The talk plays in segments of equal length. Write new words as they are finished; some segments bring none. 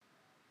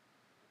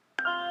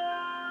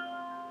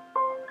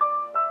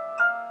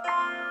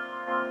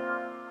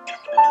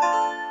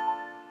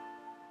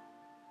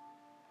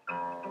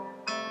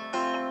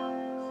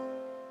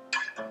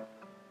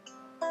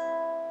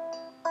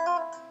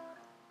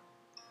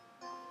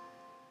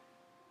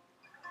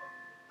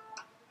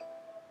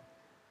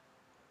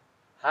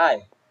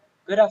Hi,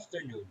 good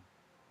afternoon,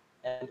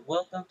 and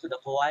welcome to the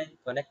Kawaii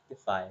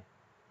Connectify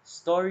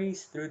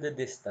Stories Through the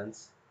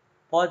Distance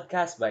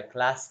podcast by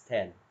Class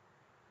 10.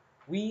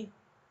 We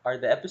are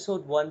the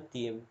episode 1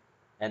 team,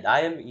 and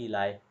I am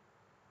Eli.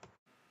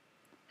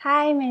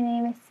 Hi, my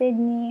name is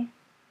Sydney.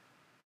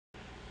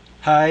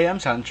 Hi, I'm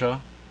Sancho.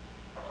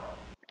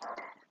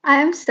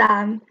 I'm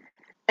Sam,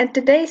 and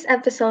today's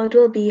episode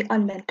will be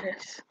on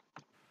mentors.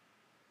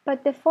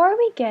 But before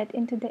we get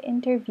into the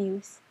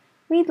interviews,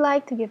 we'd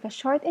like to give a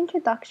short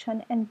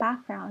introduction and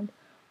background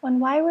on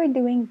why we're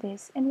doing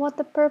this and what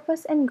the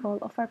purpose and goal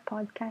of our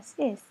podcast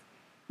is,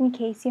 in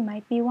case you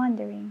might be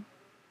wondering.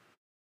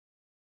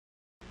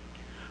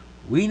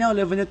 We now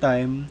live in a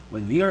time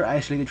when we are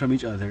isolated from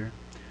each other.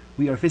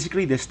 We are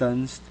physically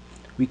distanced.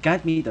 We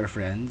can't meet our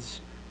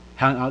friends,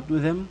 hang out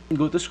with them, and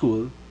go to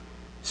school.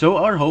 So,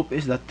 our hope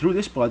is that through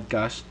this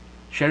podcast,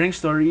 sharing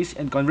stories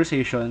and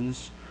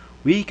conversations,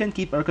 we can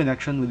keep our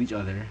connection with each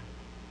other.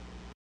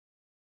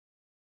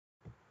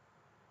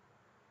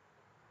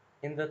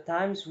 In the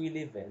times we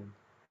live in,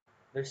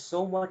 there's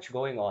so much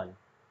going on.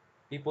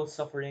 People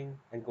suffering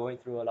and going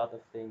through a lot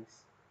of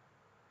things.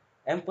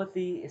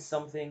 Empathy is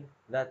something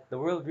that the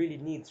world really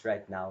needs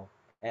right now,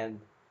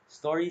 and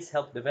stories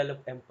help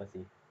develop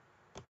empathy.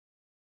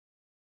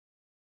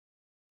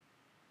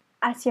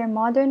 As your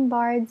modern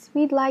bards,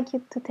 we'd like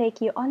you to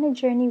take you on a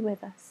journey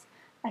with us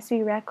as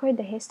we record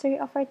the history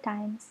of our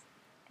times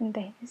and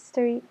the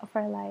history of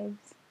our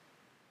lives.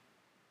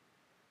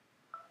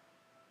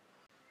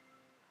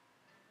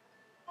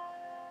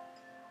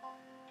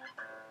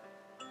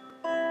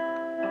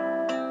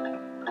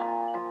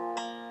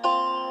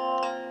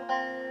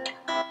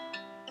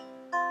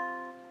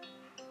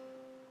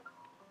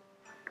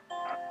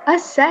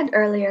 As said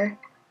earlier,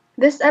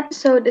 this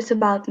episode is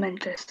about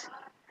mentors.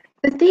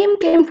 The theme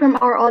came from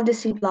our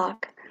Odyssey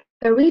blog,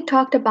 where we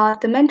talked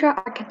about the mentor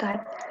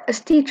archetype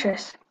as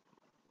teachers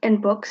in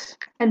books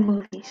and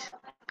movies.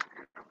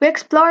 We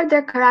explored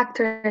their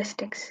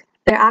characteristics,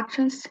 their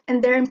actions,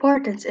 and their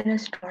importance in a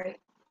story.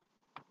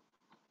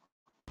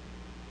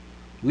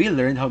 We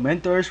learned how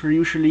mentors were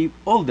usually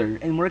older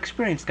and more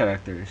experienced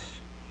characters.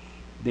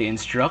 They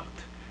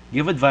instruct,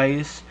 give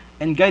advice,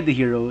 and guide the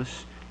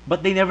heroes,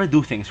 but they never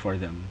do things for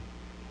them.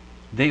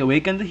 They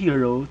awaken the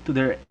hero to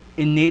their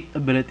innate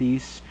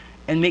abilities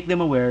and make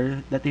them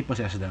aware that they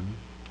possess them.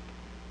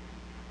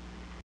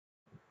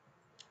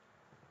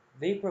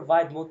 They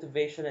provide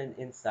motivation and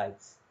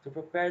insights to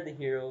prepare the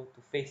hero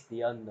to face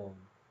the unknown.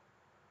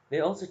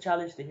 They also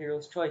challenge the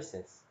hero's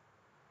choices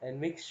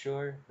and make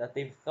sure that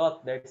they've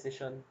thought their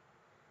decision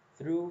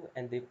through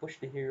and they push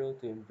the hero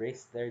to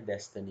embrace their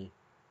destiny.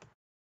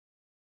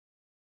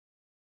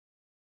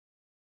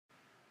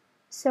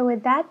 So,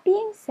 with that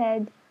being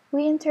said,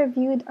 we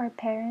interviewed our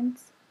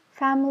parents,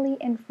 family,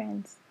 and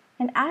friends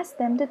and asked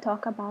them to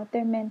talk about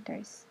their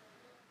mentors.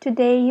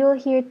 Today, you'll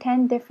hear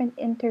 10 different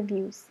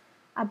interviews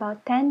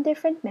about 10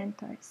 different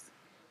mentors,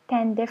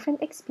 10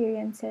 different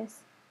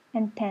experiences,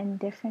 and 10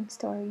 different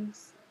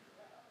stories.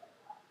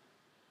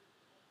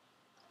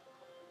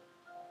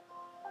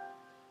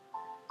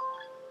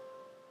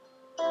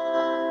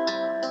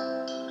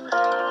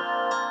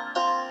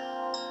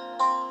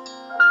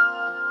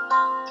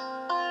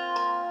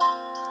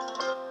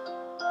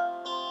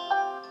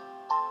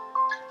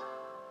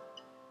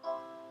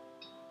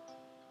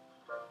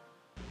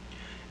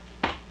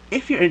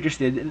 If you're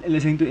interested in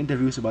listening to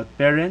interviews about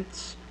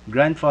parents,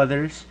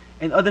 grandfathers,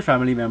 and other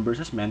family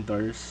members as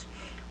mentors,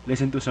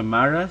 listen to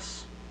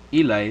Samara's,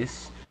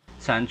 Eli's,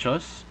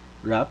 Sancho's,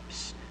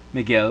 Rap's,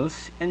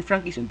 Miguel's, and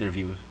Frankie's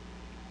interview.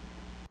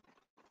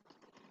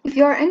 If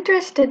you are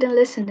interested in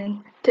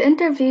listening to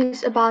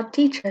interviews about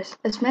teachers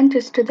as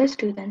mentors to their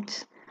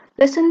students,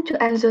 listen to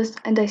Enzo's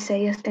and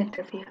Isaiah's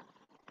interview.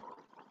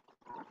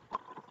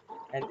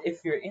 And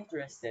if you're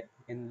interested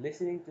in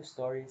listening to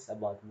stories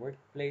about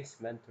workplace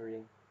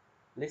mentoring,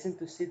 listen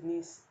to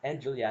Sydney's and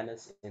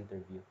Juliana's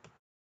interview.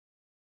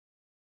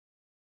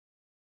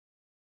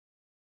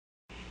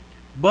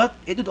 But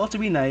it would also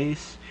be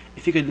nice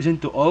if you could listen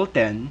to all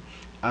 10,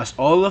 as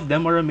all of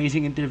them are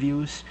amazing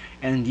interviews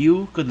and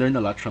you could learn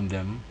a lot from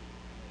them.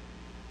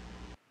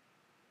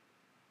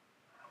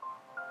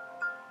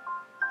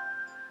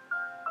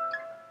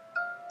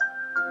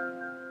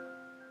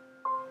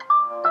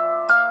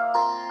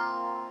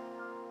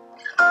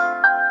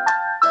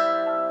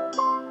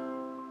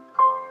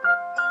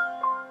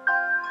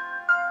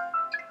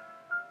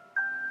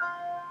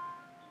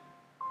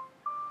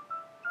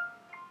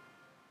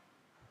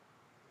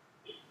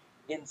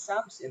 In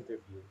Sam's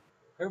interview,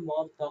 her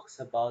mom talks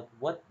about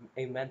what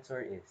a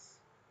mentor is,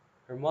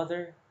 her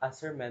mother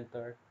as her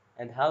mentor,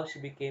 and how she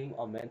became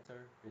a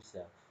mentor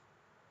herself.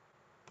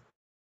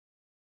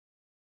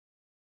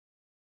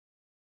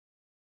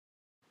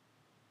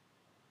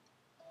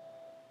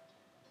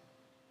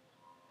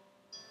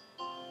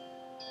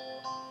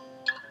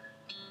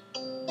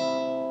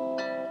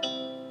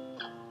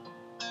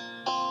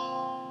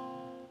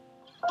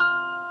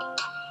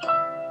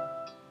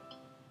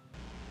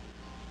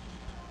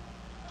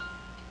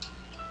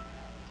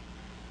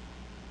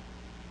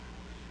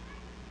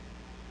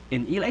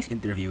 In Eli's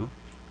interview,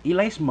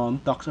 Eli's mom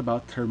talks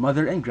about her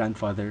mother and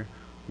grandfather,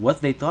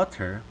 what they taught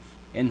her,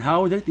 and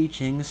how their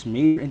teachings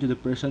made her into the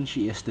person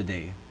she is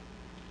today.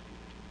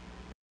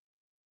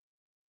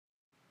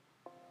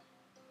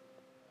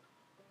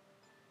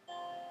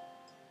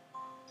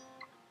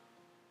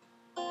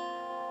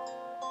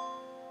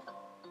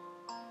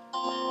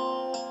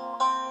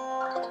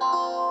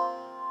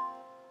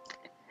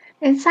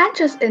 In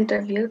Sancho's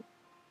interview,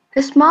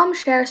 his mom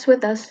shares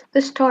with us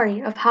the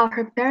story of how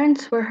her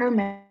parents were her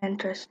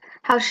mentors,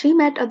 how she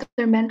met other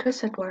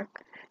mentors at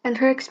work, and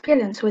her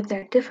experience with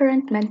their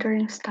different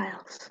mentoring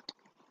styles.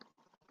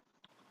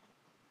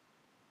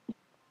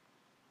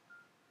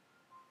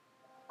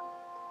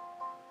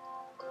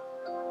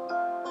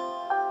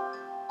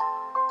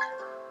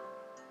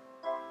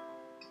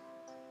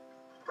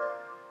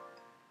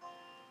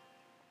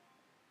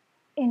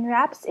 In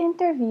Rap's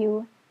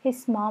interview,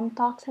 his mom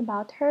talks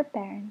about her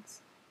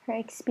parents, her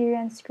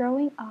experience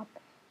growing up,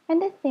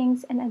 and the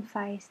things and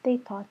advice they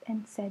taught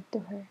and said to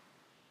her.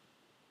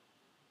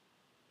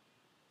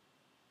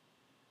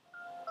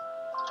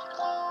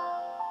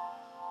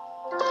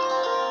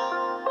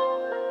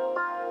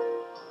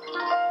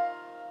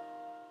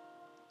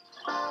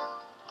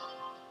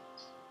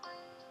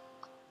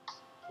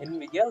 In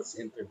Miguel's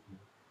interview,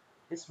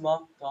 his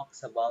mom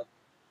talks about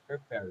her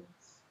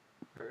parents,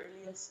 her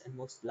earliest and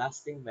most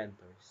lasting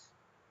mentors.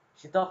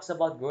 She talks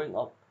about growing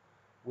up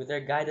with their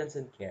guidance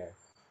and care,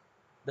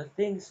 the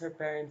things her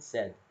parents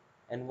said,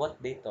 and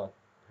what they taught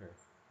her.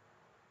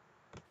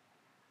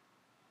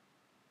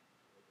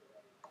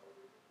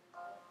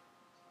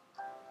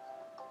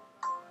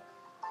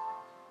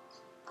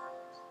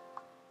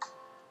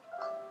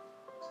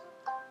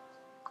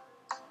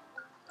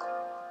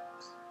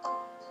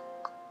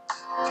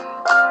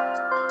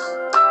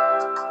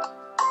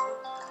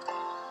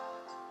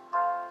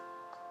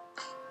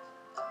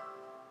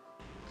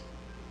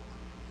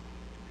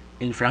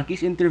 In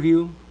Frankie's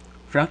interview,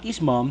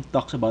 Frankie's mom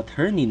talks about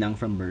her ninang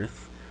from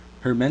birth,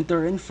 her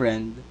mentor and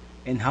friend,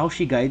 and how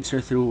she guides her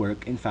through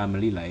work and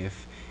family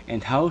life,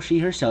 and how she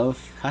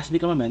herself has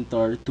become a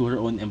mentor to her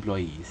own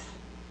employees.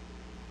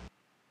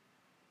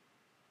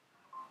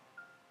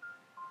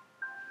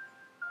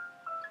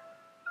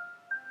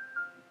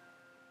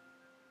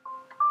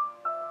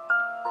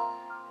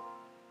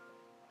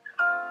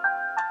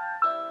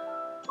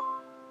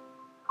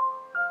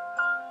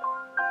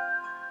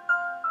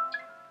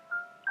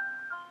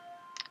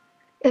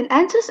 In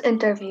Enzo's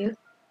interview,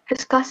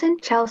 his cousin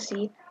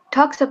Chelsea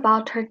talks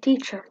about her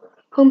teacher,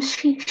 whom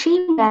she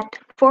met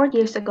 4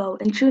 years ago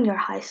in junior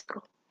high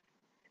school.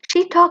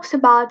 She talks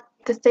about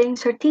the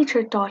things her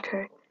teacher taught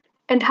her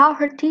and how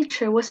her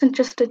teacher wasn't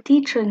just a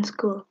teacher in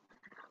school,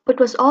 but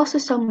was also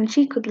someone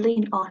she could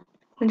lean on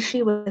when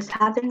she was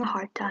having a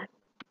hard time.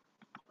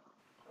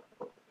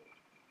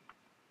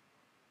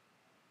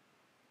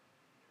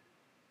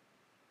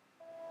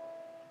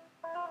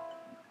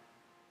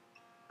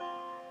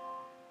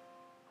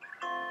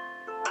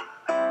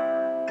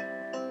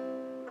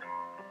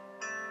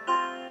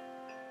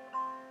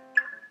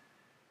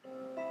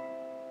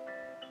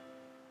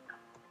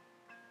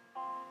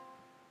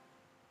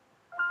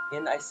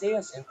 In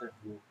Isaiah's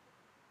interview,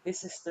 his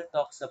sister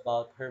talks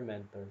about her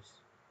mentors,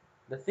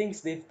 the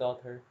things they've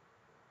taught her,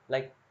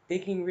 like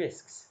taking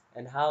risks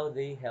and how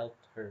they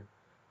helped her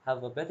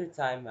have a better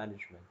time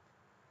management.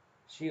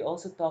 She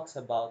also talks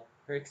about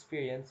her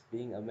experience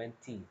being a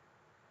mentee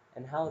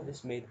and how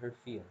this made her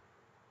feel.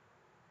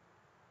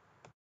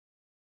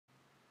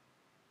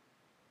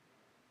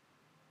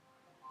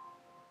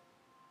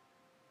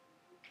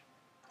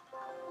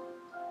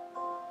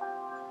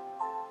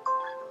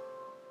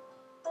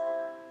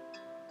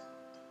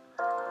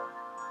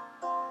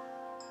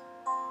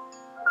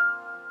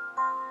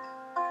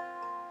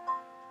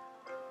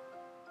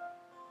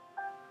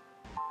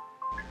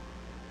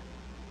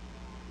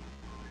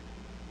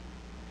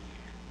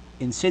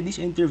 In Sydney's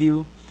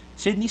interview,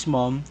 Sydney's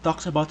mom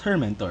talks about her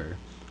mentor,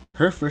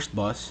 her first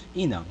boss,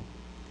 Inang.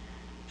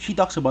 She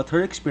talks about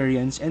her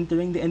experience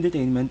entering the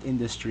entertainment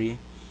industry,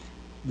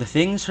 the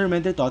things her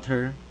mentor taught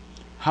her,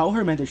 how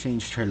her mentor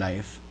changed her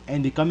life,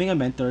 and becoming a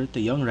mentor to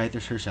young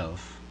writers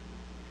herself.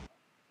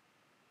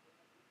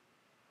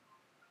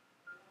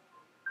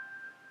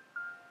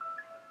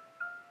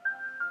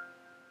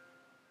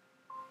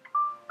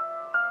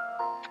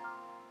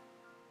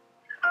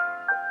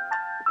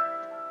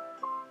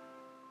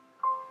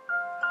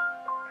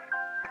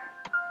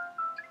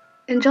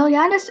 In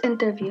Juliana's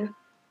interview,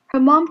 her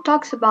mom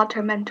talks about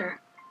her mentor,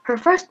 her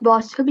first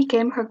boss who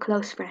became her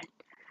close friend.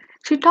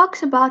 She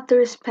talks about the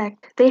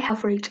respect they have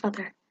for each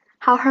other,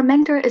 how her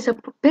mentor is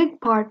a big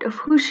part of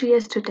who she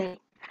is today,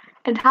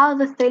 and how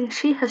the things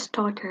she has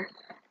taught her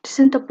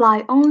doesn't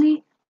apply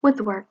only with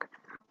work,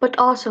 but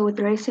also with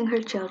raising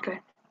her children.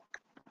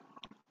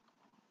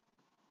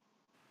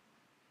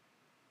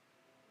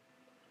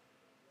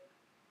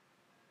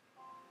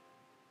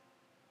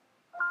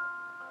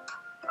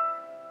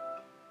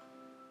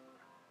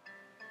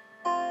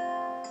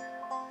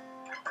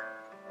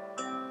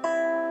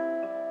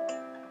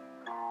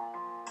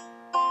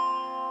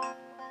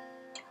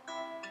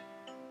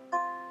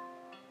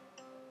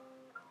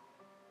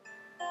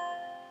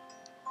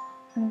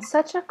 On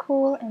such a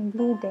cool and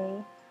blue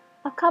day,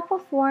 a cup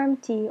of warm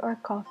tea or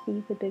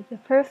coffee would be the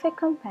perfect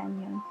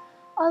companion,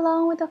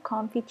 along with a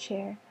comfy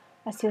chair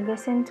as you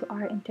listen to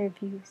our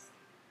interviews.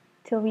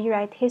 Till we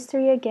write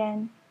history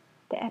again,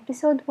 the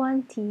episode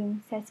 1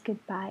 team says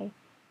goodbye,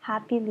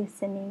 happy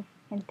listening,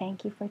 and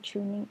thank you for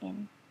tuning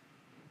in.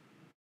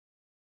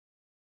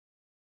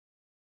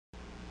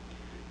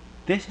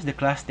 This is the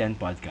Class 10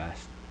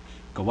 podcast,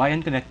 Kawayan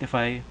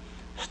Connectify,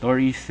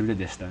 Stories Through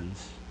the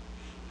Distance.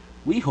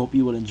 We hope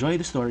you will enjoy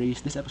the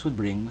stories this episode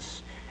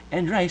brings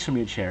and rise from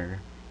your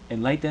chair,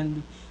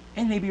 enlightened,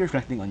 and maybe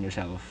reflecting on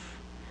yourself.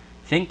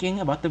 Thinking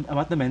about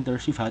the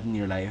mentors you've had in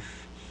your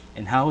life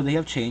and how they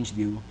have changed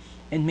you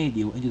and made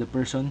you into the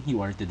person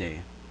you are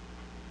today.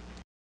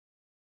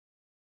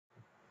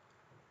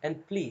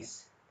 And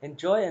please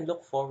enjoy and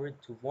look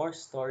forward to more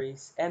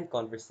stories and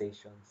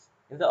conversations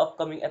in the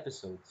upcoming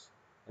episodes.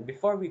 And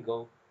before we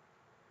go,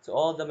 to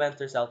all the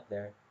mentors out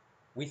there,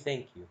 we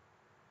thank you.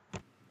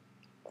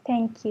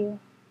 Thank you.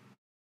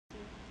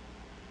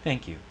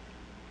 Thank you.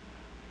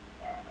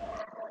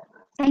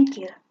 Thank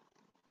you.